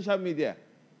and social media,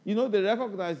 they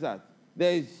recognize that.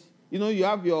 There's, you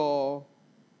have your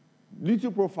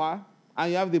little profile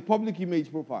and you have the public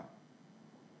image profile.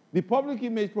 The public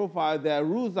image profile, their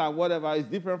rules and whatever is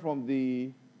different from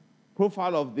the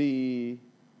profile of the,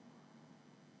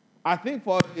 I think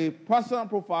for a personal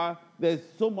profile, there's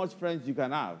so much friends you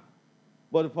can have.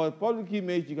 But for a public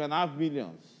image, you can have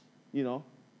millions,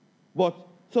 But,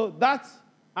 so that's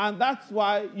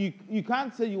why you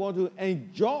can't say you want to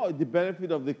enjoy the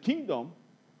benefit of the kingdom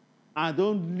and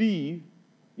don't live,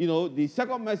 the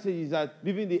second message is that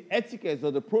living the etiquettes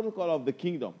or the protocol of the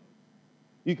kingdom.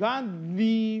 You can't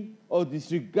live or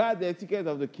disregard the etiquette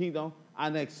of the kingdom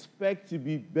and expect to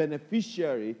be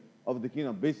beneficiary of the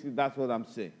kingdom. Basically, that's what I'm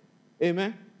saying.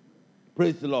 Amen?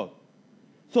 Praise the Lord.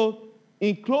 So,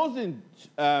 in closing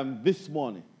this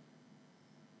morning,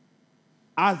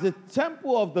 as a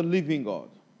temple of the living God,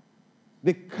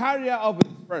 the carrier of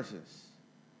his presence.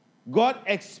 God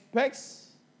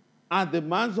expects and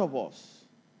demands of us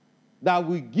that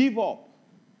we give up.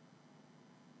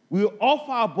 We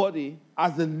offer our body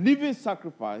as a living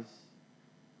sacrifice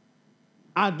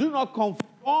and do not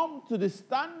conform to the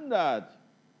standard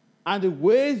and the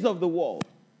ways of the world.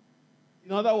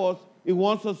 In other words, he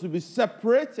wants us to be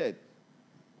separated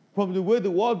from the way the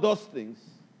world does things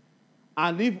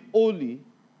and live holy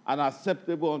and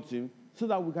acceptable unto him so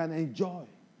that we can enjoy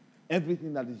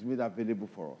everything that is made available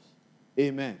for us.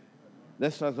 Amen.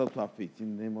 Let's rise up to our feet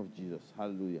in the name of Jesus.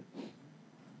 Hallelujah.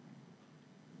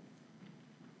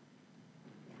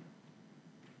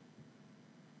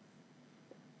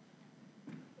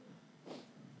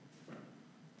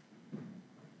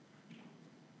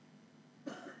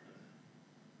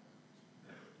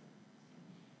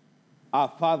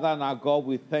 Our Father and our God,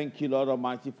 we thank you, Lord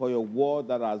Almighty, for your word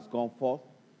that has gone forth.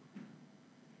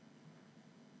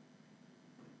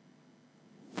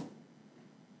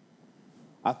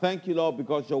 I thank you, Lord,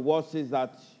 because your word says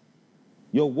that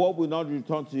your word will not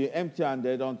return to you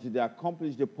empty-handed until they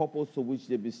accomplish the purpose to which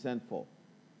they be sent for.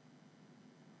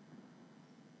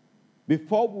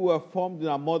 Before we were formed in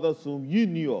our mother's womb, you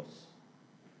knew us.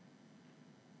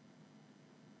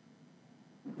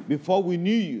 Before we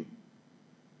knew you,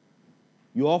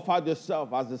 you offered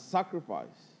yourself as a sacrifice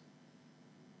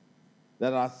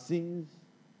that our sins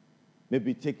may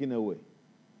be taken away.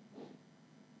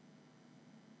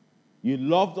 You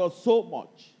loved us so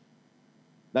much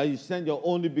that you sent your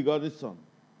only begotten Son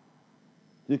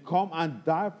to come and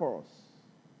die for us,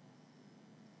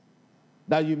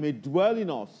 that you may dwell in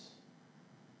us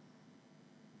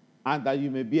and that you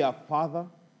may be our Father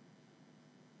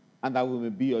and that we may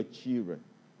be your children.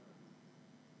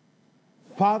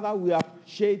 Father, we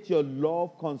appreciate your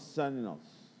love concerning us.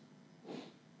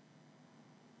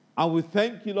 And we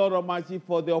thank you, Lord Almighty,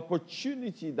 for the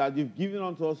opportunity that you've given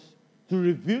unto us to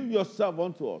reveal yourself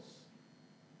unto us,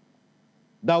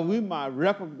 that we might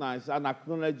recognize and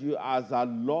acknowledge you as our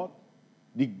Lord,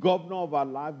 the governor of our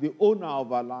life, the owner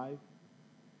of our life.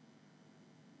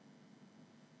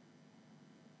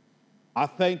 I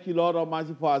thank you, Lord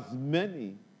Almighty, for as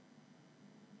many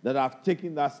that have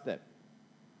taken that step.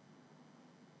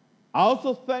 I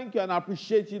also thank you and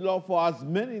appreciate you, Lord, for as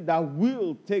many that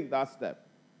will take that step.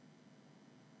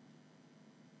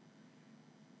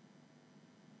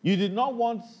 You did not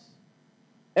want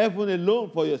heaven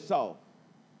alone for yourself.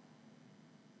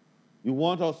 You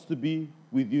want us to be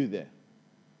with you there.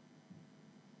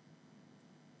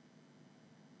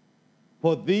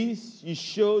 For this, you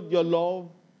showed your love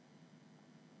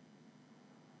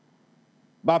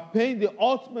by paying the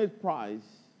ultimate price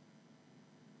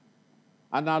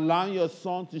and allowing your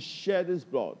Son to shed his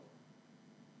blood,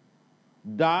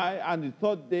 die, and the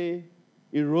third day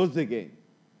he rose again,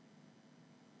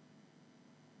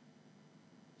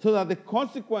 so that the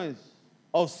consequence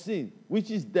of sin, which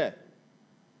is death,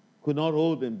 could not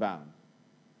hold him bound.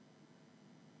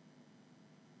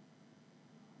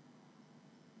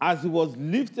 As he was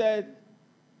lifted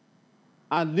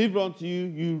and lived unto you,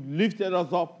 you lifted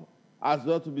us up as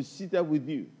well to be seated with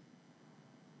you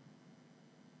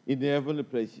in the heavenly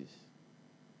places.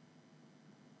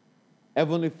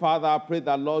 Heavenly Father, I pray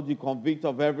that, Lord, you convict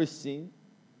of every sin,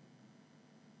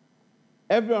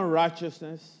 every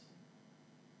unrighteousness,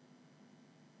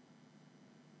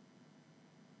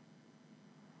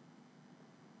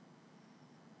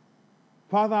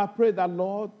 Father, I pray that,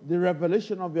 Lord, the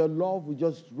revelation of your love will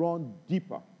just run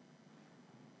deeper.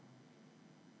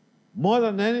 More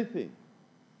than anything,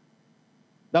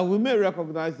 that we may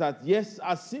recognize that, yes,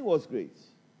 our sin was great,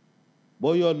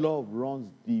 but your love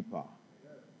runs deeper.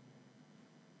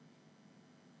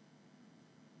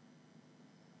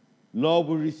 Lord,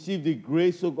 we receive the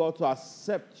grace, O God, to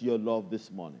accept your love this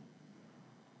morning.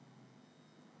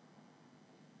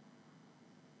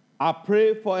 I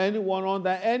pray for anyone under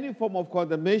any form of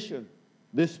condemnation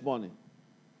this morning,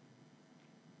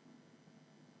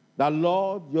 that,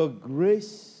 Lord, your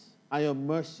grace and your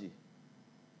mercy,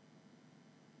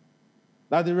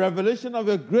 that the revelation of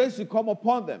your grace will come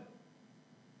upon them,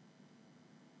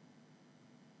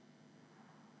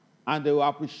 and they will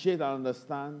appreciate and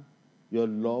understand your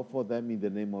love for them in the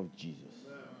name of Jesus.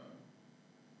 Amen.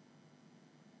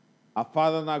 Our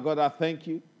Father and our God, I thank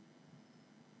you.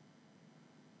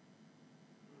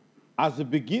 As we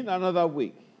begin another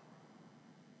week,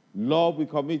 Lord, we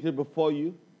commit it before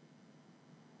you.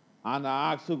 And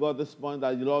I ask you, God, this morning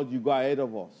that, Lord, you go ahead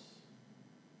of us,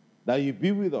 that you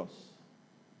be with us,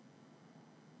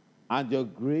 and your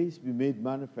grace be made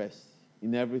manifest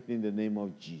in everything in the name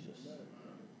of Jesus. Amen.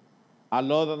 Our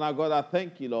Lord and our God, I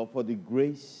thank you, Lord, for the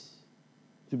grace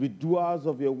to be doers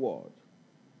of your word.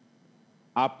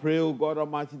 I pray, O God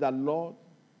Almighty, that, Lord,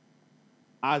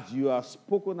 as you have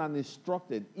spoken and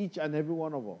instructed each and every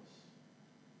one of us,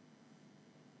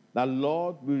 that,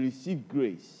 Lord, we receive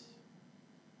grace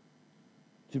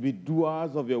to be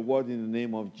doers of your word in the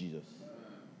name of Jesus.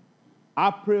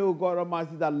 I pray, O God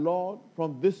Almighty, that, Lord,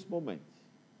 from this moment,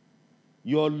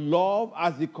 your love,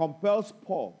 as it compels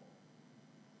Paul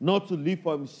not to live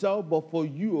for himself, but for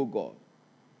you, O God,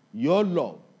 your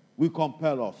love will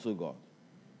compel us, O God,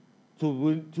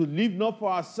 to live not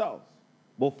for ourselves,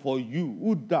 but for you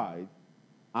who died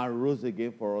and rose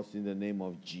again for us in the name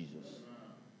of Jesus.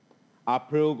 I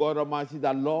pray, O God Almighty,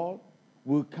 that, Lord,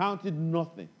 we'll count it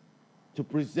nothing to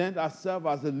present ourselves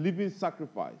as a living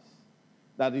sacrifice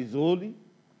that is holy,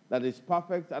 that is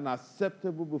perfect and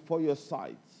acceptable before your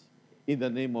sight in the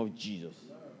name of Jesus.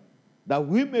 That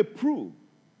we may prove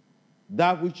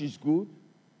that which is good,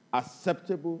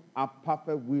 acceptable, and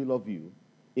perfect will of you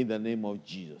in the name of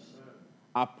Jesus.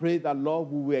 I pray that, Lord,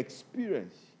 we will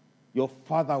experience your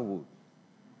fatherhood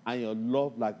and your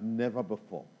love like never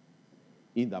before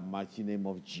in the mighty name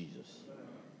of Jesus.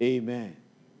 Amen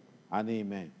and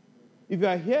amen. If you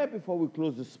are here before we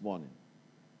close this morning,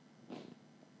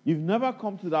 you've never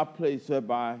come to that place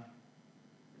whereby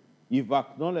you've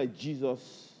acknowledged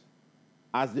Jesus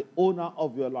as the owner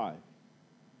of your life.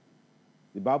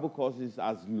 The Bible calls it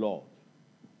as Lord.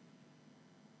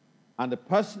 And the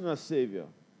personal Savior,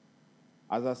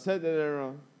 as I said earlier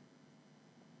on,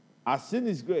 our sin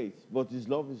is great, but his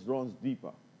love runs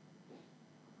deeper.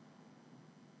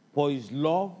 For his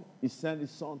love, he sent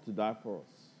his son to die for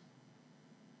us.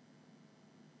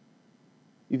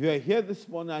 If you're here this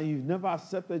morning and you've never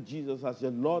accepted Jesus as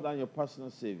your Lord and your personal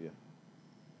Savior,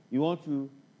 you want to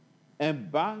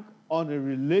embark on a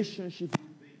relationship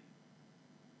with him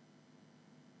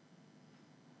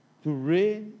to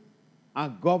reign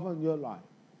and govern your life.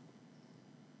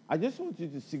 I just want you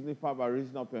to signify by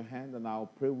raising up your hand, and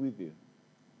I'll pray with you.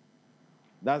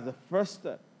 That's the first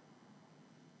step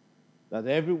that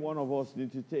every one of us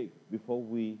need to take before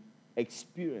we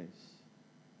experience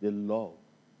the love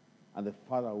and the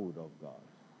fatherhood of God.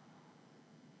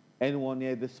 Anyone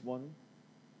here this morning?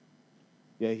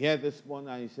 You're here this morning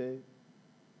and you say,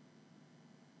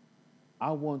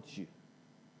 I want you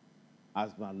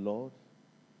as my Lord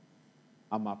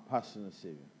and my personal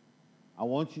Savior. I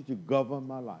want you to govern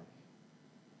my life.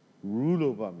 Rule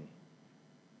over me.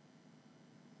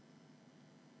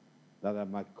 That I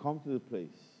might come to the place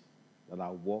that I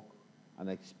walk and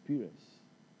experience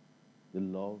the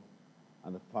love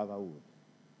and the fatherhood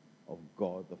of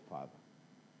God the Father.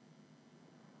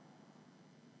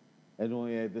 Anyone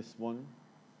here this morning?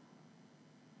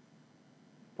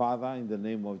 Father, in the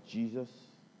name of Jesus,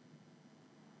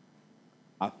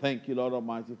 I thank you, Lord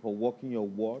Almighty, for working your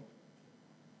word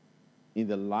in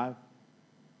the life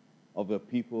of your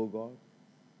people, God.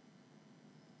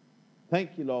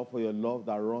 Thank you, Lord, for your love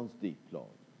that runs deep, Lord.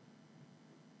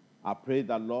 I pray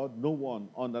that, Lord, no one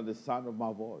under the sound of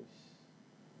my voice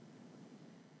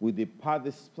will depart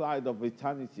this side of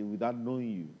eternity without knowing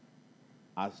you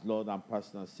as Lord and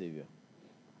personal Savior.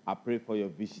 I pray for your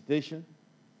visitation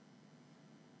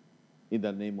in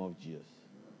the name of Jesus.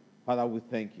 Father, we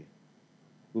thank you.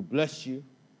 We bless you.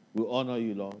 We honor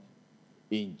you, Lord.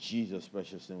 In Jesus'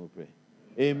 precious name we pray.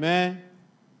 Amen.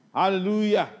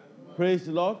 Hallelujah. Praise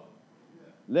the Lord.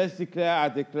 Let's declare a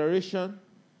declaration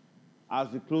as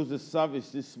we close the service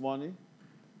this morning.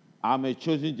 I'm a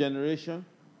chosen generation,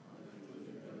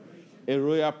 a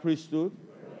royal priesthood,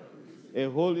 a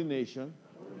holy nation,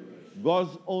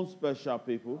 God's own special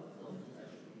people,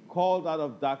 called out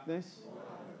of darkness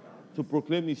to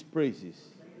proclaim his praises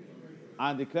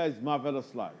and declare his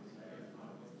marvelous light.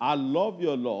 I love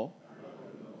your law,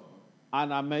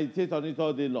 and I meditate on it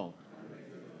all day long.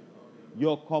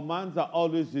 Your commands are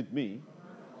always with me,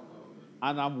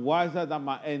 and I'm wiser than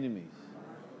my enemies.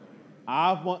 I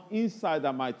have more insight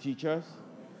than my teachers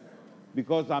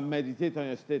because I meditate on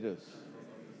your status.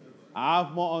 I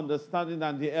have more understanding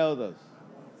than the elders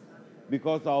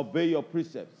because I obey your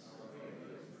precepts.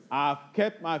 I have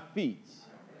kept my feet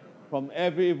from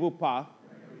every evil path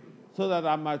so that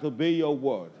I might obey your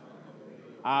word.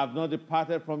 I have not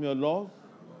departed from your laws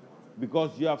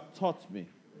because you have taught me.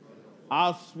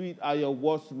 How sweet are your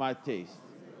words to my taste,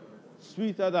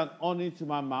 sweeter than honey to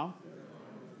my mouth.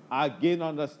 I gain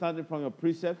understanding from your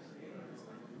precepts.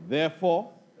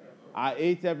 Therefore, I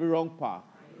hate every wrong path.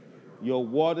 Your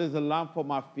word is a lamp for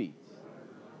my feet,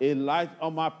 a light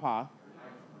on my path.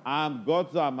 I am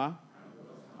God's armor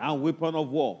and weapon of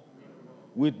war.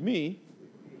 With me,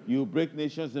 you will break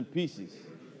nations in pieces.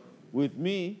 With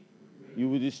me, you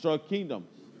will destroy kingdoms.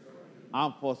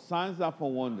 and for signs and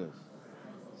for wonders,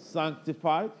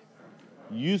 sanctified,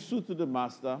 useful to the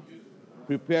master,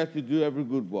 prepared to do every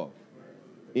good work.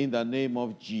 In the name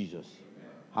of Jesus.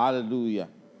 Hallelujah.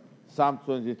 Psalm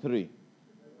 23.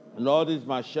 The Lord is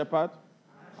my shepherd,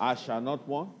 I shall not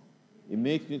want. He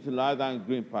makes me to lie down in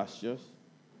green pastures.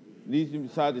 He leads me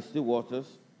beside the still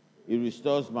waters. He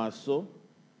restores my soul.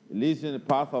 He leads me in the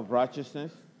path of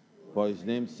righteousness for his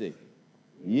name's sake.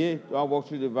 Yea, though I walk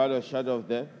through the valley of the shadow of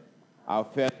death, I'll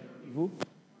fear no evil.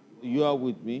 You are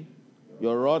with me.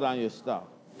 Your rod and your staff,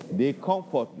 they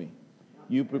comfort me.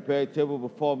 You prepare a table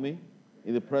before me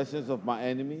in the presence of my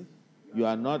enemies. You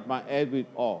anoint my head with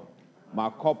oil. My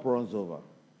cup runs over.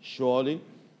 Surely,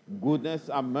 goodness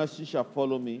and mercy shall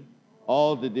follow me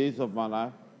all the days of my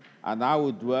life, and I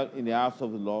will dwell in the house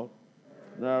of the Lord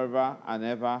forever and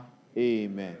ever.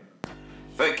 Amen.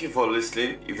 Thank you for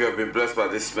listening. If you have been blessed by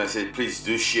this message, please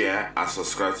do share and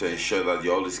subscribe to ensure that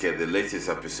you always get the latest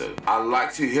episode. I'd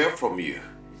like to hear from you.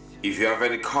 If you have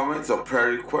any comments or prayer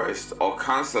requests or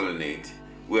counseling need,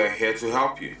 we are here to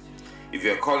help you. If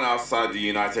you're calling outside the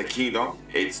United Kingdom,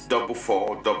 it's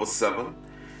 4477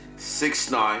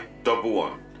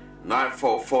 6911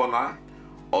 9449.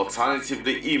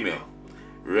 Alternatively, email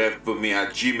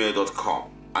revbunmi@gmail.com,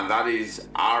 and that is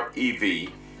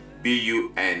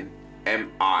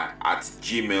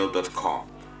RevBunmi@gmail.com,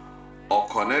 or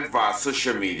connect via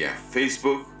social media,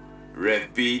 Facebook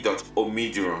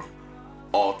RevB.Omidiran,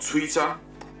 or Twitter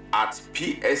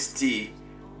 @Pst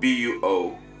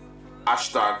BUO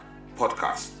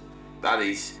 #podcast. That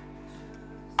is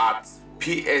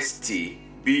 @Pst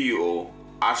BUO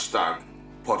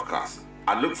 #podcast.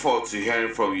 I look forward to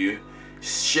hearing from you,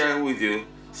 sharing with you,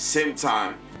 same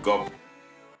time. God bless.